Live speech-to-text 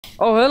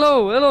Oh,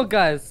 hello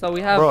guys. So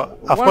we have. Bro,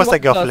 of course I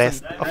go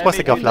last. Of course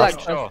I go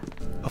last. Sure.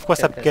 Of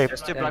course I go.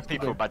 There's two black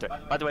people, by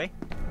the way.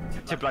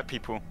 Two black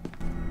people.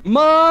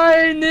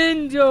 My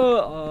ninja!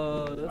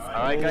 Oh, that's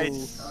Alright, cool.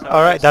 guys.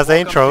 Alright, that's the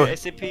intro. To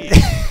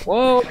SCP.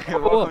 Whoa,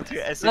 Welcome to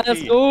SCP.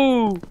 let's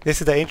go! This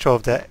is the intro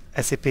of the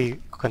SCP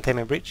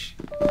containment breach.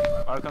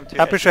 Welcome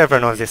to I'm pretty sure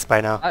everyone knows this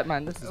by now. Alright,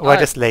 man, this is. We're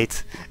just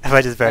late.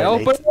 We're just very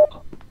late.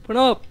 Open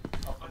up!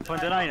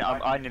 29,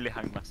 I nearly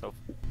hung myself.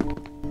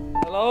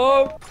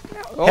 Hello?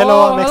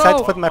 Hello, I'm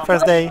excited for my Oh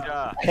first my day.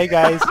 God. Hey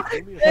guys.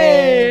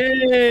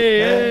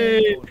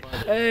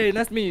 Hey,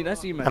 nice to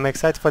meet you, man. I'm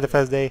excited for the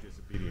first day.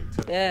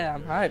 Yeah,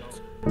 I'm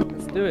hyped.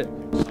 Let's do it.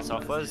 It's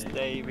our first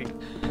day.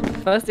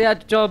 First day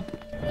at the job.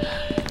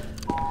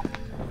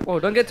 Oh,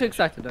 don't get too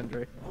excited,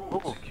 Andre.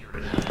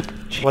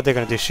 What they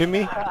gonna do? Shoot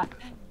me?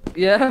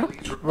 Yeah?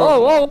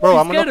 Bro, oh,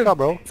 I'm gonna knock out,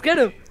 bro. Scared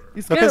him! You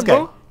Look scared at this him, guy.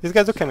 bro! This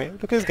guy's looking at me.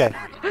 Look at this guy.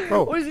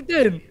 Bro, What is he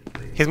doing?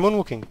 he's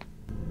moonwalking.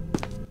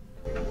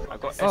 I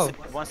got Oh.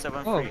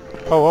 173.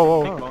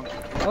 Oh. Big bong.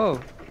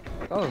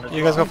 Oh.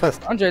 You guys go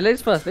first. Andre,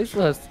 ladies first.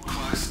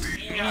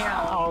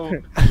 Meow.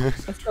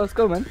 Let's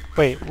go, man.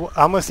 Wait,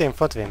 I'm gonna stay in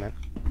front of him, man.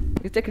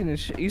 He's taking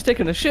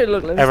a shit,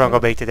 look. Everyone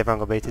got baited,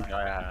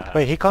 Yeah.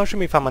 Wait, he can't shoot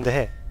me if I'm under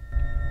here.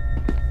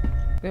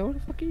 Yeah, what the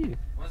fuck are you?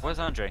 Where's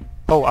Andre?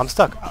 Oh, I'm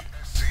stuck.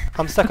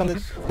 I'm stuck on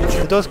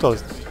the door's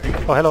closed.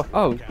 Oh, hello.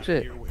 Oh,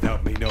 shit.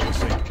 Without me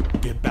noticing,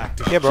 get back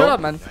to Yeah, bro. Shut up,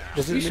 man.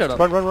 This You is- shut up.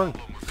 Run. door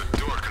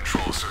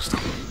control system.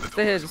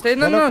 Stay here. Stay.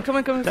 No, come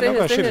on. They're Stay not here.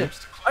 gonna Stay shoot here. me.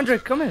 Andre,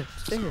 come here.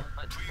 Stay here.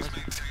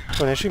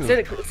 Don't they shoot me?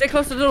 Stay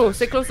close to the door.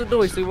 Stay close to the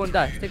door so you won't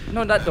die.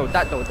 No, that door.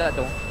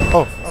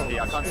 Oh, See,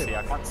 I can't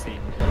see.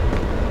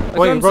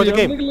 wait, we broke the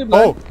game.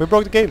 Oh, we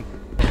broke the game.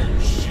 We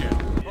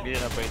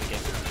didn't break the game.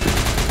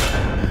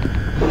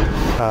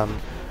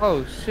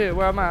 Oh shit,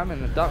 where am I? I'm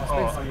in a dark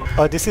space.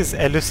 Oh, this is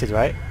elucid,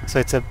 right? So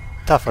it's a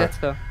tougher.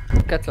 Ketter.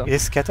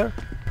 Is Keter?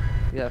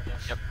 Yeah.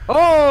 Yep.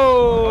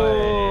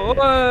 Oh! Oh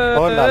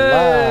la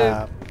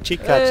la.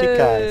 Chica.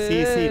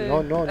 Si.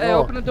 No. Hey,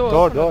 open the door.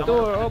 Open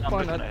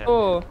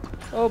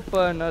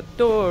the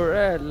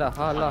door. La.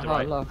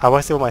 I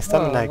was still my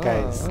stamina,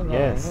 guys.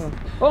 Yes.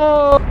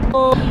 Oh!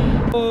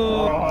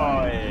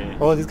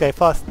 Oh, this guy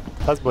fast.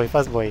 Fast boy. He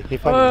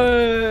funny.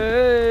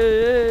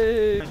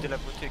 Hey! The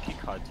level 2 key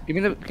card. Give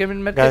me the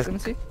med Guys, kit, let me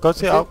see. go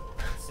to out.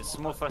 It's a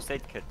small first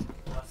aid kit.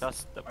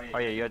 That's the. Oh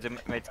yeah, you're the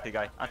medical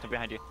guy. Anton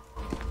behind you.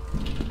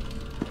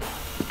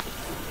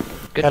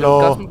 Good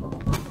Hello. job,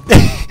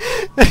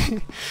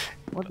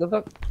 what the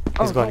fuck?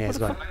 He's gone, what he's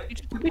the gone.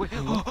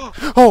 fuck?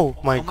 Oh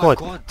my god.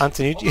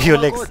 Anthony, your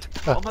legs.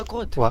 Oh my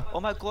god. What? Oh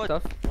my god.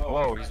 Stuff.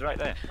 Whoa, he's right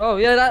there. Oh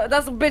yeah,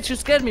 that's a bitch who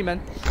scared me, man.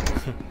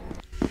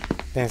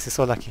 Thanks, you're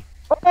so lucky.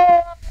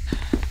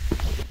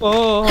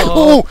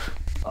 Oh!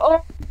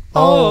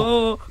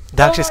 Oh!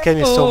 That actually scared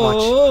me so much.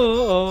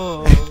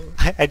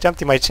 much. I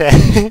jumped in my chair.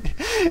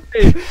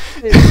 Hey,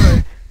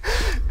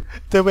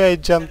 The way I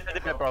jumped,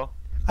 Bro.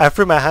 I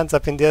threw my hands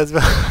up in there as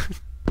well.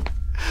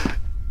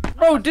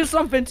 bro, do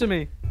something to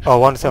me. Oh,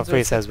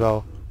 173 as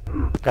well.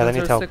 Guys, I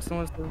need help.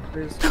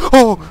 106.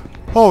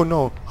 Oh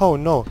no.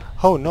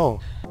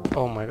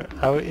 Oh my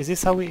god. Is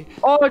this how we...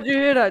 Oh, did you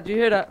hear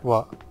that?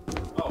 What?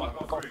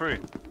 Got through.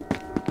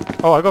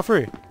 Oh, I got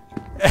through.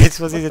 It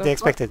was easier than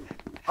expected.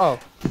 Oh.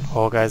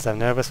 Oh guys, I'm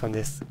nervous from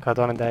this. I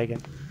don't wanna die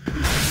again.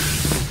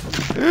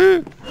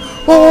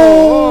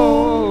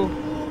 Oh!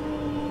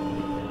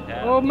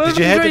 Yeah. Oh, move, Did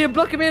you hear Andre, the- you're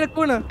blocking me in the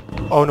corner.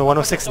 Oh no,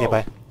 106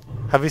 nearby.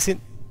 Have you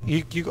seen...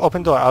 You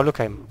open door, I'll look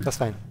at him. That's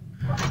fine.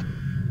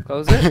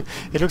 Close it.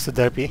 He looks so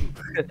derpy.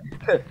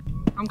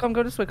 Come,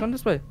 go this way.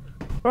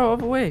 Bro,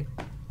 other way.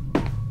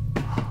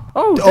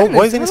 Oh, Oh, Dennis,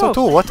 why is Dennis so hello.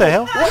 tall? What the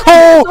hell?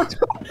 Oh!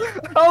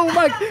 Oh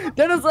my,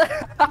 Dennis.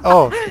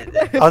 Oh,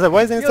 I was like,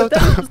 why is Dennis so Yo,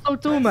 Dennis tall? is so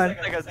tall, man.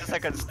 2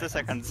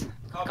 seconds.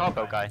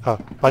 Carbo guy. Oh,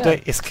 by the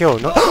way, it's kill,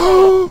 no?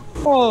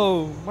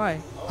 Oh my.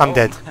 I'm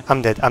dead.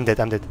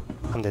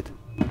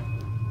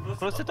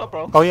 Close the door,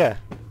 bro. Oh yeah.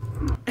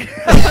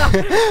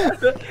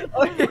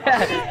 Oh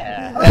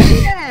yeah. Oh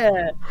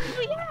yeah.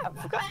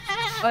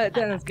 Alright,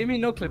 Dennis, give me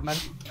no clip, man.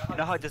 You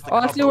know how it is the Oh, I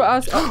carbo? see what I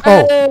see.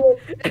 Oh.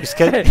 You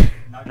scared?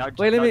 Now,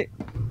 Wait, let me.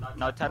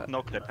 Now tap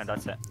no clip and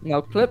that's it.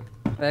 No clip.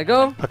 There you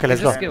go. Okay,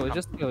 let's just go.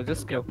 Just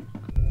skill.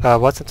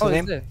 What's his Oh,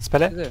 name? it's there.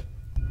 Spell It's it. there.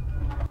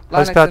 How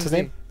you spell his Linux and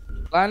name?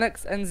 Z.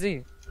 Linux and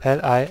Z.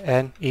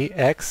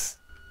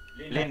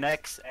 Linex.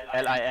 Linux,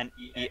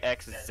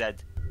 Linex Z.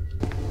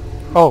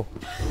 Oh.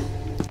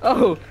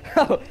 Oh.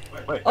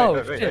 Wait, Oh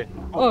wait. shit.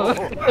 Oh.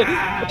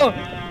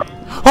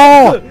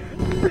 Oh!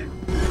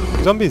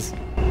 Zombies.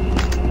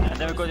 And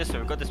then we go this way,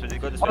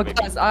 Oh, baby.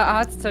 guys, I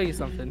had to tell you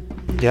something.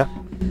 Yeah.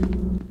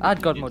 I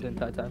had God mode the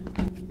entire time.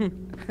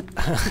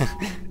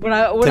 when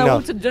I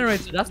walked to the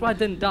generator, that's why I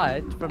didn't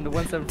die from the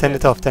 173. Turn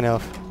it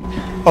off.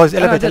 Oh, it's No,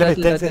 I elevate.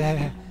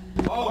 did.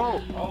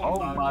 Oh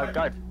my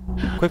god.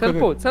 Quick.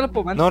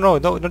 Teleport, man. No,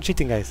 not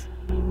cheating, guys.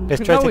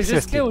 Let's try to No, take it's it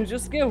just seriously. skill,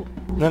 just skill.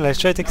 No, let's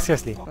try to take it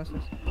seriously. That's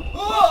just-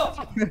 Oh!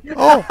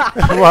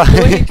 What?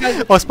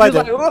 Oh,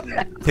 spider. He was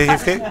like, Did he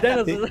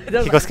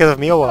Dennis- got scared of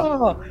me or what?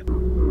 oh.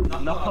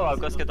 No, I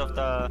got scared of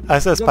the... I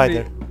saw a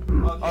spider.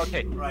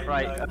 Okay,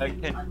 right,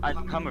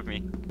 come with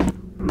me.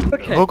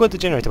 Okay. Who got the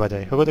generator, by the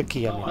way? Who got the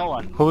key? I mean, No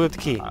one. who got the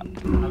key? I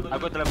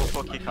got the level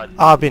 4 key card.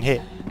 Ah, I've been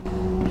hit.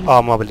 Oh,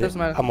 I'm modeling. Doesn't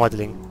matter. I'm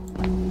modeling.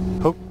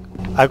 Who?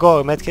 I got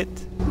a medkit.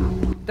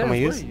 Dennis, Am I where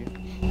used? are you?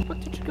 Where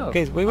did you go?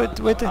 Guys, wait, I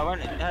the went,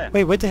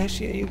 wait, where the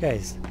heck are you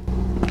guys?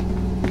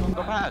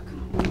 Go back.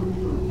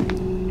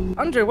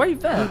 Andre, why are you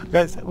there?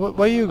 Guys, where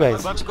are you We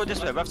guys? have to go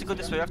this way, we have to go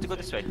this way, we have to go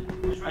this way.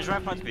 I'm right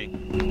in front of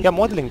me. Yeah, I'm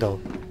modeling though.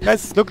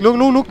 Guys, look. We are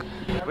looking,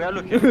 we are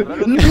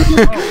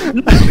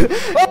looking.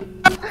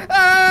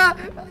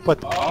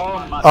 What?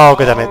 Oh my Oh,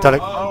 god damn it.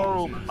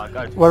 Oh my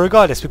god. Well,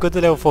 regardless, we got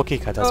the level 4 key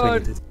card. That's what we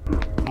God. needed.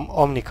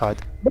 Omni card.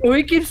 Bro,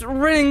 he keeps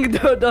ringing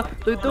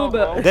the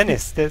doorbell.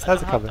 Dennis, this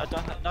has a cover.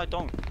 I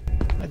don't.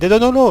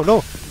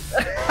 No.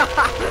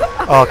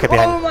 Oh, okay,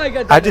 behind. Oh my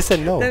god. I just said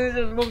no. Dennis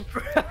just moved.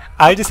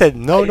 I just said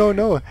no.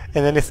 And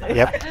then it's,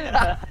 yep.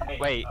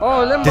 Wait.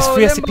 Oh, limbo, There's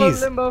free limbo,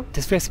 SCPs. limbo.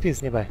 There's free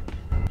SCPs nearby.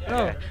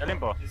 No. The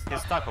limbo.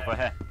 He's stuck over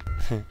here.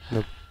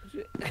 Nope.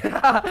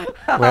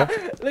 Where?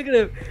 Look at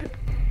him.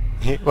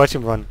 Watch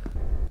him run.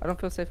 I don't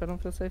feel safe.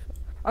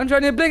 Andre, I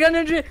need big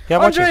energy. Yeah,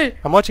 Andre.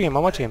 I'm watching him.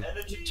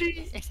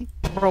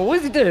 Bro, what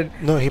is he doing?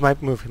 No, he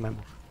might move.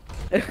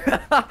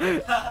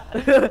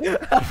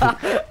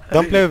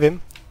 Don't play with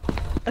him.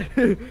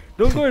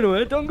 Don't go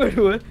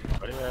anywhere.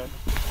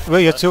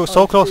 Wait, you're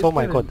so close. Oh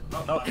my god.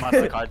 No,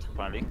 MasterCard,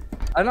 apparently.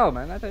 I know,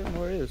 man. I don't know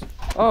where it is.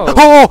 Oh.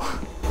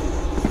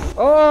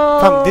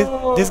 Oh!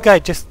 Fam, this guy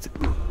just...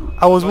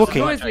 I was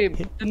walking.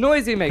 The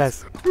noise he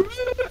makes.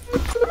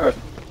 Guys.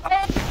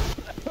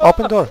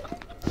 Open door.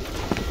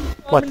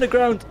 I'm What? in the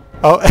ground.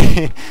 Oh,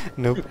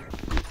 nope.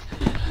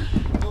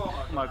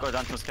 Oh my god,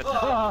 Anton's scared.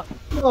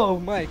 Oh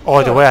my.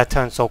 Oh, the way I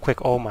turned so quick.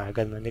 Oh my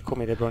god, man. They call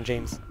me LeBron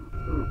James.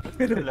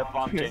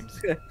 LeBron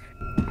James.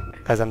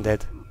 Guys, I'm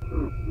dead.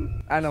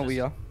 I know we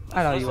are.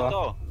 I know Close you the are.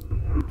 door.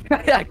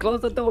 Yeah,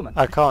 close the door, man.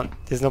 I can't.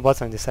 There's no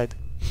button on this side.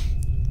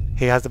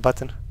 He has the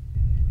button.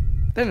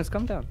 Dennis,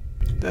 come down.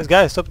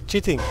 Guys, stop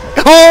cheating.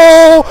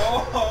 Oh!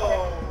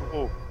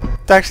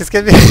 That actually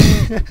scared me.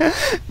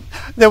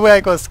 The way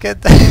I got scared.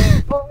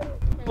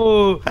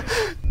 Oh.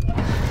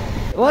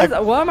 Why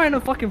am I on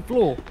the fucking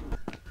floor?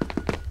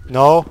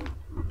 No.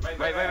 Wait,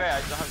 I don't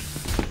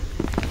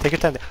have... Take your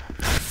time.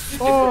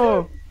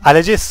 Oh. I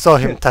legit saw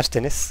him touch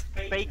Dennis.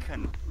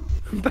 Bacon.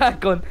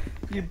 Back on.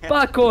 You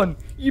back on.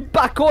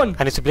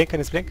 I need to blink.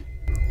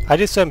 I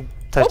just saw him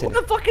touch Open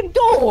Dennis. the fucking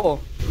door.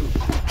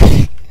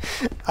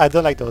 I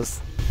don't like those.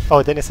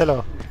 Oh, Dennis,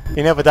 hello.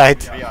 You never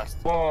died.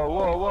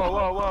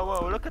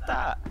 Whoa, look at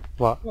that.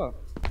 What?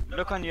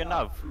 Look on your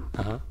nav.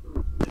 Uh-huh.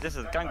 This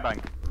is gangbang.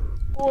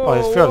 Oh,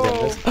 there's 3 of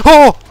them.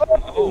 Oh!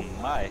 Oh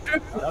my.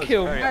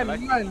 Kill, very man.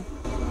 unlucky.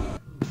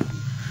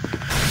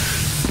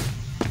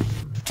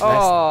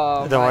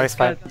 Oh, Don't my worry, it's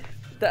fine.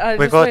 God.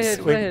 We Just got... right here,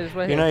 right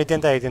here. You know, he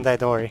didn't die,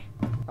 don't worry.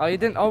 Oh, you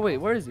didn't? Oh, wait,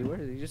 where is he?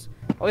 Just...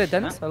 Oh, yeah,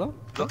 Dennis, hello?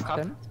 Look up.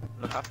 Dennis?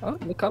 Look up. Oh,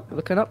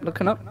 looking up.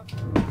 Look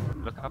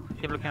up.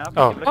 Keep looking up.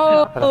 Oh. Keep looking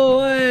up.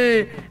 Oh,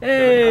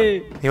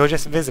 hey! He was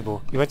just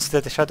invisible. You went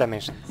to the shot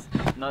dimension.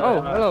 No,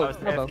 Oh, no, hello, I was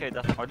hello.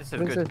 AFK, oh, this is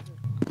What is good. it?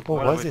 Oh,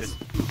 What what's was this?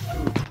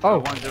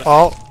 Oh.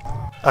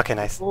 Oh. Okay,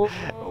 nice. Oh.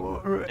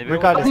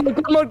 Regardless,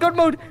 God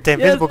mode! the Yes.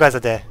 invisible guys are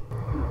there.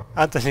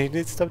 Anthony, you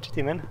need to stop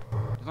cheating, man.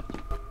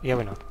 Yeah,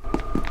 we know.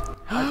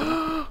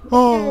 Oh!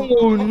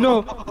 Oh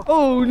no!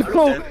 Oh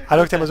no! I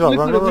looked at him as well. Look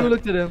Run, at him, run, you run.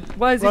 looked at him.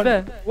 Why is he Run.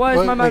 there? Why is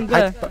Wait, my man wait,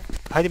 there?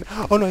 hide him.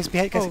 Oh no, he's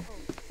behind, guys. Oh.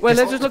 Wait,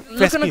 let's just look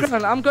Press on the Bs.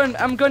 ground.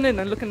 I'm going in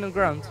and look in the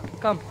ground.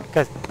 Come.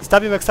 Guys,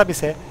 stab him, stab his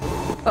here.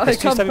 Alright,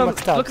 two come. stabby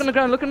max stabs. Look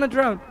on the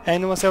ground.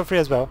 Anyone self free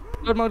as well?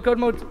 God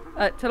mode.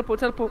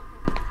 Teleport.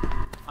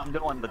 I'm the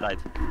one that died.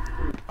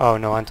 Oh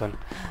no, Anton.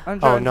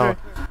 Andre.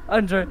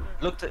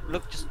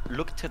 Just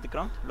look to the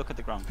ground. Look at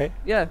the ground. Okay.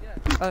 Yeah.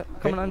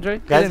 Come on, Andre.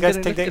 Guys,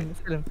 Get take the- him.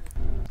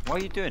 What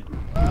are you doing?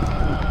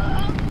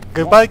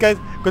 Goodbye, guys.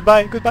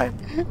 Goodbye.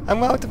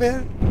 I'm out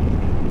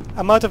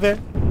of here.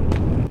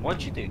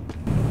 What'd you do?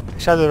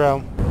 Shadow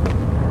realm.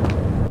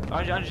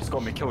 I just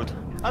got me killed.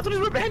 I thought he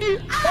was right behind you.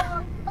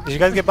 Did you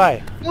guys get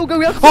by? Go,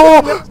 we have to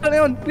Oh! turn it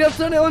on. We have to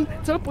turn it on.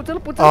 Teleport.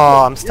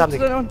 Oh, I'm We have to stabbed.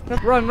 turn it on.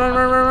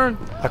 Run.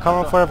 I can't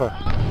run forever.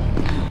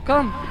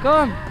 Come.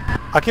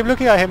 I keep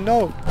looking at him.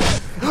 No.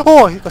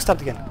 Oh, he got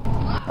stabbed again.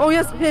 Oh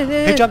yes.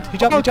 Here. He jumped.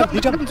 Come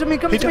to me.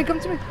 Come to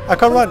me. I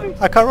can't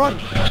run.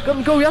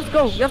 Come, go. We have to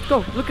go.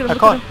 Look at him. I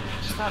can't.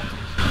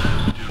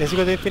 Yes, you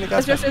got the infinite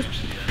gas. Yes. Guys.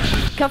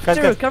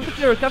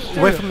 Cafeteria.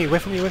 Wait for me.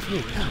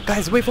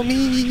 Guys, wait for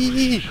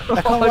me.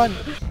 I can't run.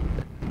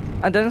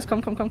 And Dennis,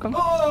 come.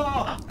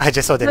 I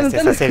just saw Dennis.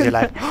 I saved your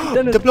life.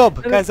 Dennis, The blob.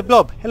 Dennis. Guys, the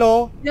blob.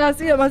 Hello. Yeah, I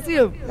see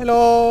him.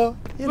 Hello.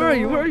 Where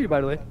are you,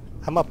 by the way?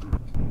 I'm up.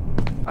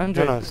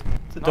 Andre. No.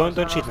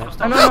 Don't cheat, man.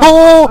 I know.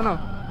 Oh! I know.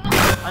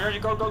 Andre,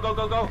 go.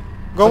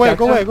 Go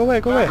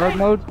away. Red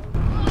mode.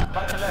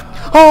 Back to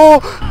left. Oh!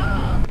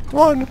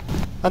 Run!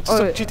 Oh,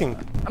 Stop wait. cheating.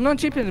 I'm not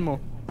cheap anymore.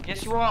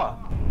 Yes, you are.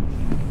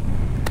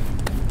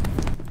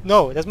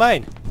 No, that's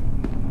mine.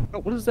 Oh,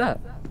 what is that?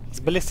 It's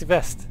ballistic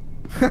vest.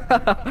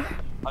 I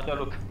don't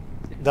look.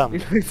 Dumb.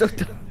 He's so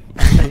dumb.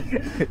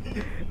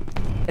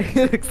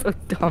 You look so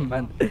dumb,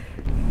 man.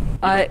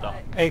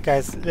 Hey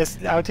guys,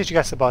 I'll teach you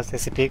guys about the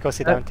SCP. Go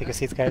sit down, take your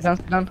seats, guys.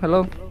 Sit down,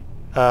 hello.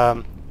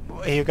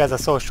 You guys are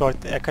so short.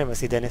 I can't even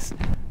see Dennis.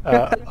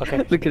 Okay.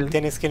 Look at him.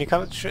 Dennis, can you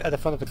come at the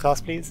front of the class,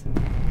 please?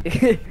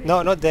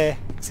 No, not there.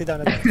 Sit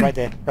down right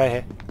there, right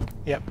here.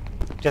 Yep.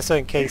 Just so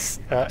in case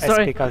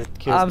SCP comes.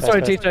 I'm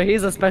sorry, teacher.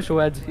 He's a special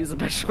ed. He's a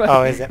special ed.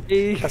 Oh, is it?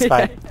 That's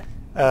fine.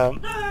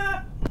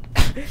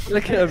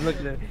 Look at him. Look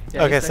at him.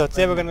 Yeah, Okay, so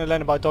today we're gonna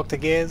learn about Dr.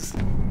 Gears.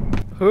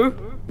 Who?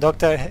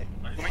 Dr.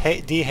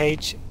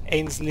 D.H.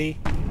 Ainsley.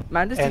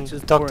 Man, this and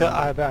teacher's Dr. boring.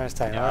 Albert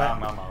Einstein, Yeah, alright?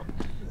 I'm out.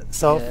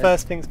 So Yeah.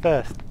 first things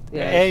first.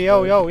 Yeah, Hey,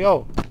 yo.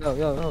 Yo.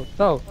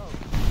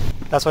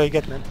 That's what you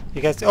get, man.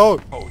 You guys. Oh,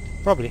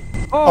 probably.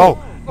 Oh.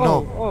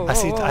 No. Oh, I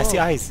see. oh, I see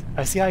oh. eyes.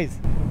 I see eyes.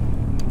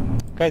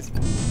 Guys,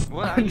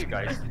 Where are you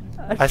guys?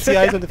 I see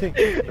eyes on the thing.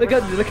 Look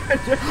at you. Look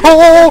at you.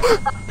 Oh!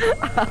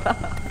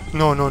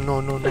 No.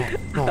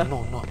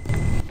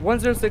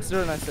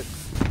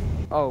 106096.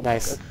 Oh.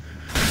 Nice.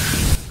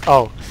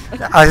 Oh,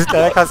 I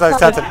like how I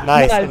started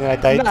nice and then I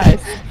died.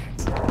 Nice.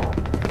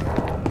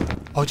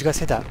 Oh, did you guys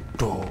hear that?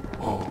 Bro.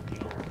 Oh.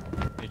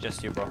 It's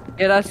just you, bro.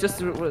 Yeah, that's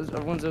just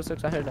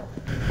 106. I heard that.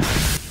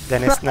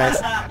 Then it's nice.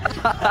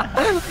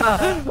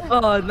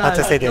 Oh, nice.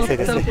 to say this, say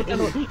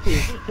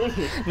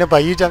this. No,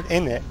 but you jumped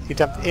in it. You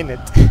jumped in it.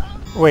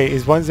 Wait,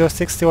 is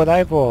 106 still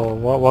alive or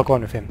what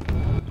going with him?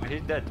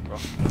 He's dead, bro.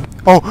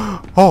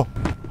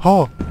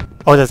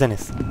 Oh, that's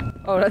Dennis.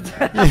 Oh, that's.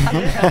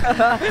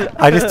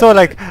 I just saw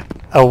like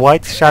a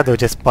white shadow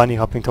just bunny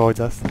hopping towards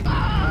us.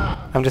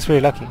 I'm just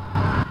really lucky.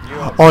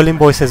 Oh,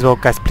 Limbo is as well,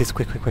 guys. Please,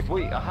 quick.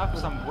 Wait, I have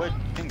some weird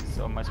things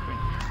on my screen.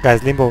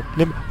 Guys, Limbo,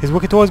 he's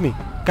walking towards me.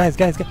 Guys.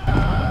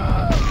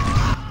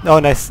 Oh,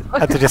 nice. I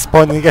had to just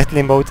spawn and get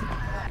Limboed.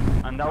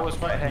 And that was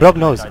right here. Blob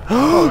nose. Right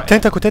here.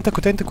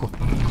 Tentacle.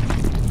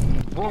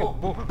 Whoa.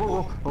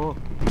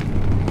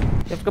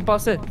 You have to go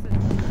past it.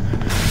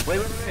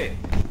 Wait.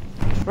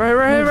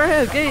 Right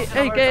here.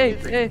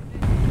 Gate.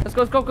 Let's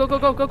go.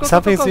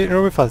 Something's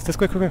wrong with us. Let's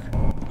go, quick.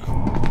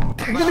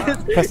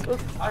 Press.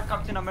 Our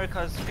Captain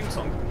America's theme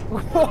song.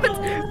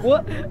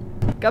 What?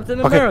 Captain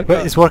Okay, America.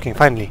 but it's working,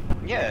 finally.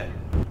 Yeah.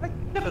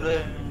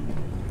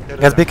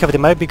 Guys, be careful. There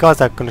might be guards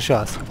that are gonna shoot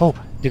us. Oh,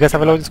 you guys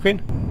have a loading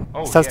screen?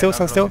 Oh, Stand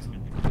still.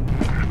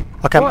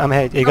 Okay, I'm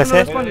here. You guys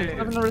here?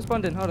 I'm not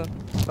responding. Hold on.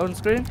 Loading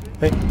screen.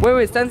 Wait.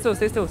 Wait. Stand still.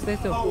 Stay still.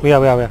 We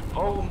are.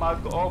 Oh my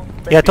god. Oh,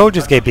 Yeah, I told you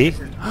it's gay B.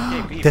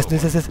 This.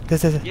 This.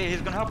 Yeah,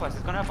 he's gonna help us.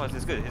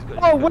 It's good.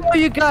 Oh, where are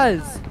you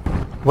guys?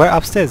 We're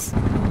upstairs.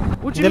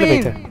 What do In you the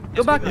mean? elevator.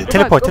 Go back.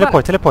 Teleport.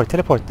 Wait, And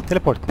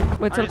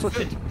teleport. it's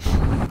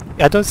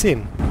good. I don't see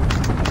him.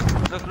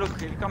 Look,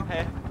 he'll come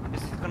here.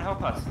 He's gonna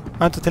help us.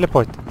 I want to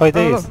teleport. Oh,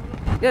 there he is.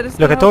 Yeah, this.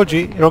 Look, I told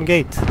you, wrong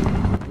gate. 10.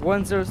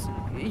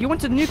 You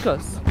want to nuke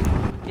us?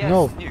 Yes,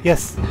 No, you.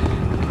 yes.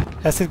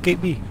 I said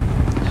gate B.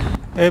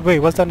 Hey, wait,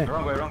 what's down there?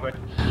 Wrong way.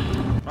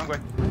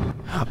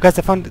 Guys,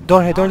 I found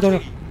door here. Door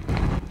here.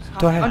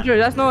 Andre,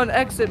 that's not an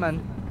exit, man.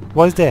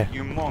 What's there?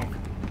 You monk.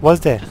 What's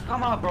there? Just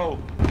come out, bro.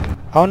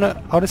 I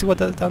wanna see what's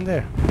down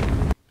there.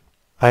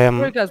 I am.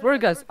 Where are you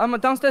guys? I'm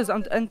downstairs.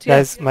 I'm NTS.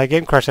 Guys, my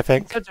game crashed, I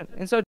think.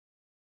 Insurgent.